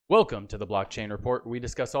Welcome to the Blockchain Report, where we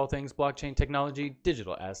discuss all things blockchain technology,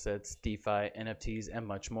 digital assets, DeFi, NFTs, and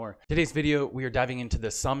much more. Today's video, we are diving into the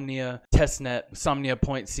Somnia Testnet. Somnia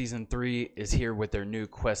Point Season 3 is here with their new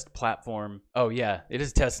Quest platform. Oh yeah, it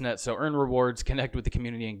is Testnet, so earn rewards, connect with the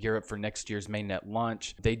community, and gear up for next year's mainnet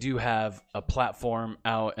launch. They do have a platform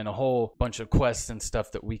out and a whole bunch of quests and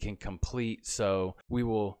stuff that we can complete, so we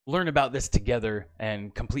will learn about this together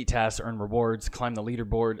and complete tasks, earn rewards, climb the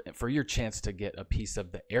leaderboard for your chance to get a piece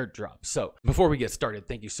of the airdrop. So before we get started,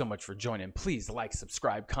 thank you so much for joining. Please like,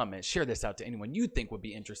 subscribe, comment, share this out to anyone you think would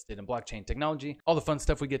be interested in blockchain technology, all the fun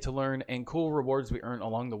stuff we get to learn, and cool rewards we earn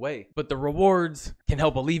along the way. But the rewards can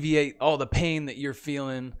help alleviate all the pain that you're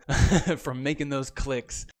feeling from making those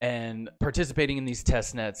clicks and participating in these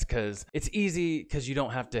test nets, because it's easy because you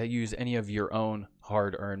don't have to use any of your own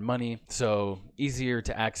hard-earned money, so easier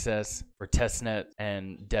to access for testnet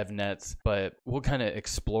and devnets. But we'll kind of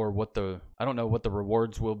explore what I don't know what the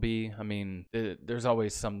rewards will be. I mean, there's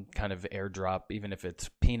always some kind of airdrop, even if it's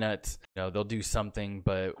peanuts. You know, they'll do something,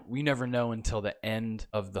 but we never know until the end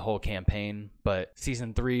of the whole campaign. But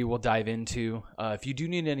season 3 we'll dive into. If you do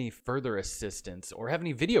need any further assistance or have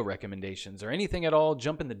any video recommendations or anything at all,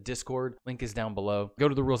 jump in the Discord. Link is down below. Go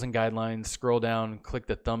to the rules and guidelines, scroll down, click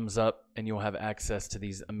the thumbs up, and you'll have access to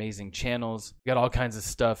these amazing channels. We got all kinds of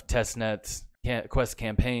stuff: testnets, quest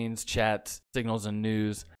campaigns, chats, signals, and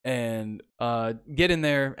news. And get in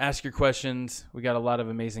there, ask your questions. We got a lot of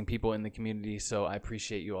amazing people in the community, so I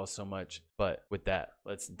appreciate you all so much. But with that,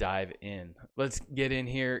 let's dive in. Let's get in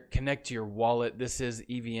here, connect to your wallet. This is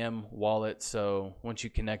EVM wallet, so once you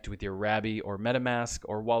connect with your Rabby or MetaMask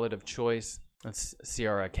or wallet of choice, let's see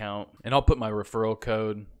our account. And I'll put my referral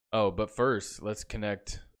code. Oh, but first, let's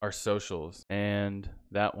connect our socials and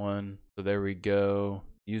that one. So there we go.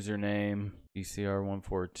 Username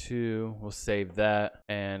BCR142. We'll save that,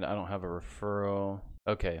 and I don't have a referral.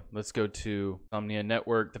 Okay, let's go to Somnia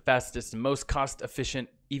Network, the fastest and most cost-efficient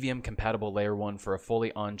EVM compatible layer 1 for a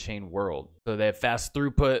fully on-chain world. So they have fast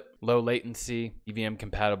throughput, low latency, EVM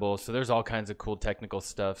compatible. So there's all kinds of cool technical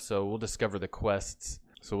stuff. So we'll discover the quests.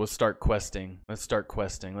 So we'll start questing. Let's start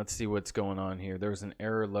questing. Let's see what's going on here. There was an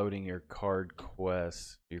error loading your card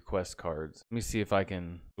quest, your quest cards. Let me see if I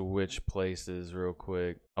can switch places real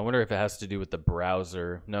quick. I wonder if it has to do with the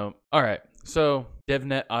browser. No. All right. So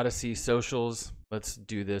Devnet, Odyssey, socials. Let's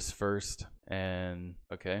do this first. And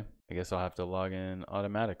okay, I guess I'll have to log in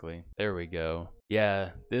automatically. There we go.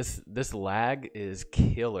 Yeah, this lag is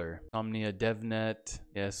killer. Somnia Devnet.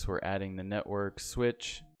 Yes, we're adding the network.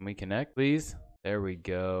 Switch. Can we connect, please? There we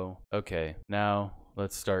go. Okay, now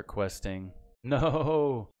let's start questing.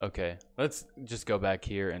 No. Okay, let's just go back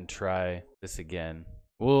here and try this again.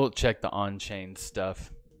 We'll check the on-chain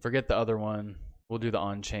stuff. Forget the other one. We'll do the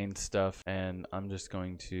on-chain stuff, and I'm just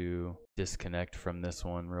going to disconnect from this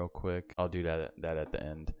one real quick. I'll do that at the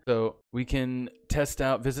end. So we can test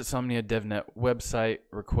out, visit Somnia Devnet website,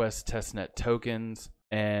 request testnet tokens,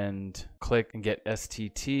 and click and get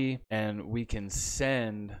STT, and we can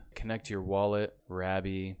connect to your wallet,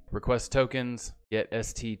 Rabby, request tokens, get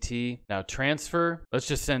STT. Now transfer, let's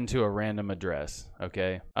just send to a random address,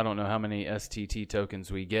 okay? I don't know how many STT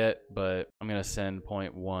tokens we get, but I'm gonna send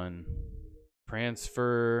 0.1.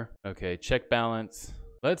 Transfer, okay, check balance.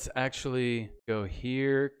 Let's actually go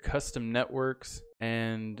here, custom networks,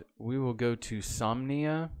 and we will go to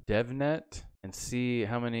Somnia Devnet and see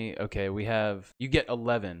how many. Okay, you get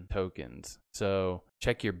 11 tokens. So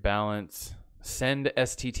check your balance, send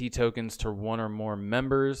STT tokens to one or more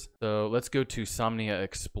members. So let's go to Somnia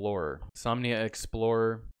Explorer. Somnia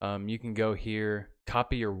Explorer, you can go here,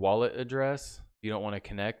 copy your wallet address. If you don't want to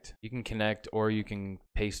connect, you can connect, or you can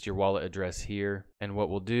paste your wallet address here. And what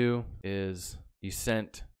we'll do is you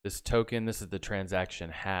sent this token. This is the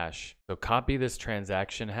transaction hash. So copy this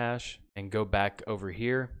transaction hash and go back over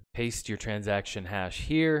here. Paste your transaction hash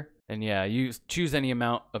here, and yeah, you choose any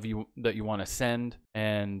amount that you want to send,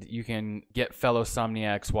 and you can get fellow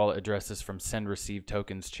Somniacs wallet addresses from send receive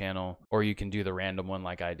tokens channel, or you can do the random one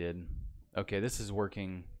like I did. Okay, this is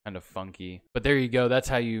working kind of funky, but there you go. That's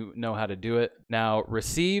how you know how to do it. Now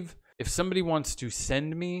receive. If somebody wants to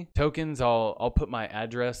send me tokens, I'll put my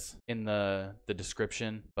address in the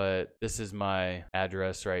description, but this is my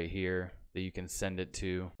address right here that you can send it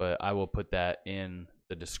to, but I will put that in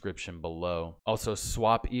the description below. Also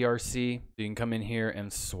swap ERC. You can come in here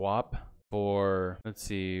and swap for, let's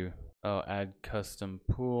see, oh, add custom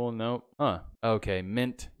pool. Nope. Okay,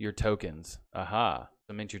 mint your tokens. Aha.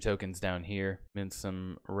 So mint your tokens down here. Mint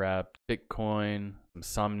some wrapped Bitcoin, some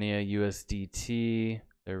Somnia USDT.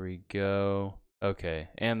 There we go. Okay,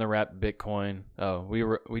 and the wrapped Bitcoin. Oh,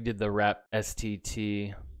 we did the wrapped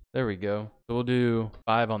STT. There we go. So we'll do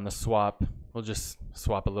 5 on the swap. We'll just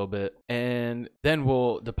swap a little bit. And then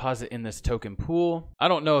we'll deposit in this token pool. I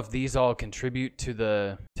don't know if these all contribute to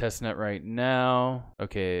the testnet right now.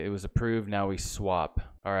 Okay, it was approved. Now we swap.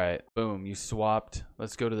 All right, boom, you swapped.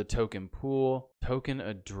 Let's go to the token pool. Token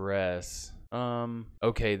address.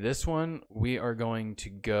 Okay, this one, we are going to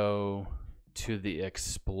go to the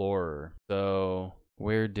Explorer. So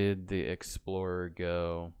where did the Explorer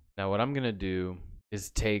go? Now what I'm gonna do is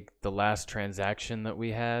take the last transaction that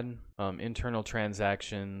we had, internal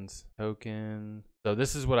transactions, token. So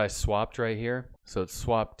this is what I swapped right here. So it's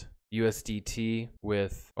swapped USDT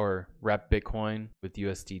with, or wrapped Bitcoin with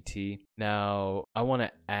USDT. Now I want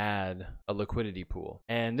to add a liquidity pool.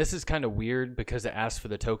 And this is kind of weird because it asks for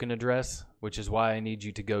the token address, which is why I need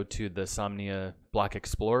you to go to the Somnia Block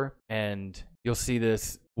Explorer. And you'll see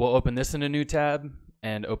this, we'll open this in a new tab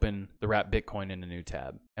and open the wrapped Bitcoin in a new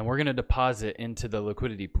tab. And we're gonna deposit into the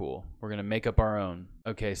liquidity pool. We're gonna make up our own.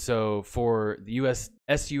 Okay, so for the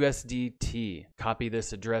SUSDT, copy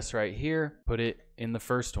this address right here, put it in the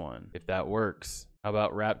first one, if that works. How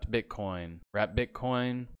about wrapped Bitcoin? Wrapped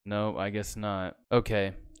Bitcoin? No, I guess not.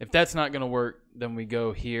 Okay, if that's not gonna work, then we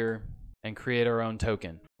go here and create our own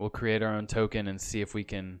token. We'll create our own token and see if we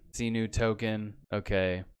can see new token.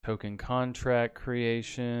 Okay, token contract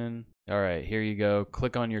creation. All right, here you go.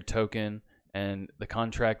 Click on your token and the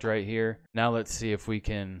contract right here. Now let's see if we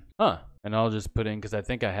can, and I'll just put in, because I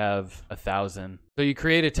think I have 1,000. So you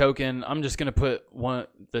create a token. I'm just gonna put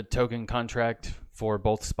the token contract for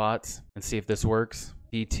both spots and see if this works.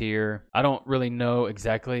 D tier. I don't really know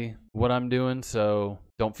exactly what I'm doing, so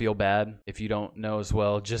don't feel bad if you don't know as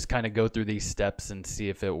well. Just kind of go through these steps and see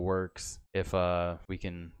if it works, if we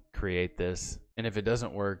can create this. And if it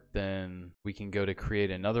doesn't work, then we can go to create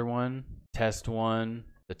another one, test one,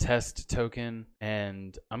 the test token,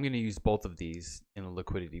 and I'm going to use both of these in a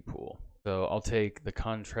liquidity pool. So I'll take the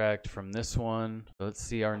contract from this one. So let's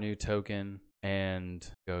see our new token and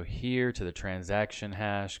go here to the transaction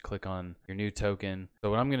hash, click on your new token. So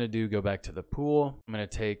what I'm going to do, go back to the pool. I'm going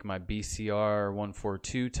to take my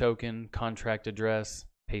BCR142 token contract address,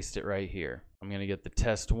 paste it right here. I'm going to get the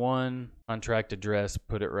test one contract address,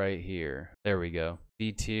 put it right here. There we go.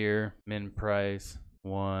 B tier, min price,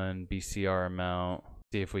 1 BCR amount.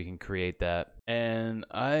 See if we can create that. And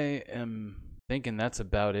I am thinking that's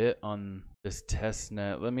about it on this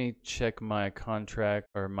testnet. Let me check my contract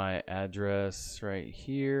or my address right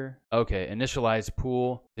here. Okay, initialize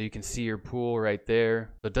pool. So you can see your pool right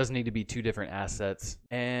there. So it does need to be 2 different assets.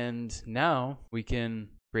 And now we can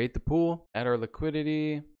create the pool, add our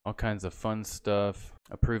liquidity, all kinds of fun stuff.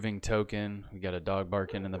 Approving token. We got a dog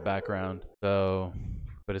barking in the background. So,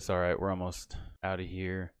 but it's all right. We're almost out of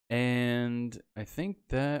here. And I think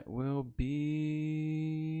that will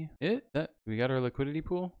be it. We got our liquidity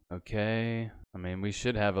pool. Okay. I mean, we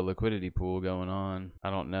should have a liquidity pool going on. I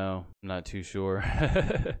don't know. I'm not too sure.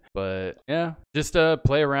 But yeah, just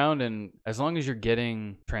play around, and as long as you're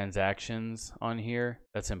getting transactions on here,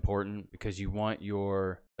 that's important because you want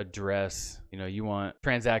your address, you want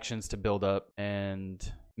transactions to build up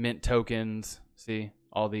and mint tokens. See?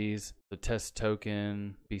 All these, the test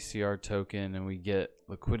token, BCR token, and we get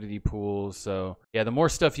liquidity pools. So yeah, the more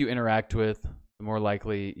stuff you interact with, the more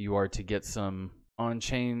likely you are to get some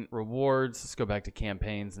on-chain rewards. Let's go back to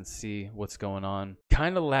campaigns and see what's going on.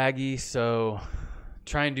 Kind of laggy, so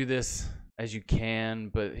try and do this as you can,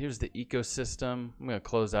 but here's the ecosystem. I'm going to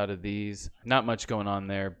close out of these. Not much going on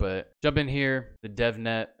there, but jump in here, the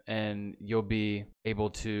Devnet, and you'll be able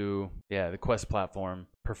to, the Quest platform,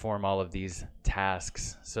 perform all of these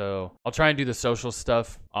tasks. So I'll try and do the social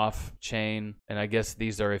stuff off chain, and I guess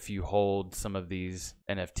these are if you hold some of these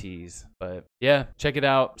NFTs. But yeah, check it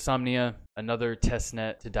out. Somnia, another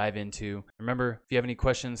testnet to dive into. Remember, if you have any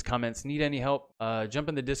questions, comments, need any help, jump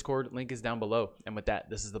in the Discord. Link is down below. And with that,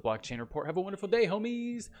 this is the Blockchain Report. Have a wonderful day,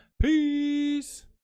 homies. Peace.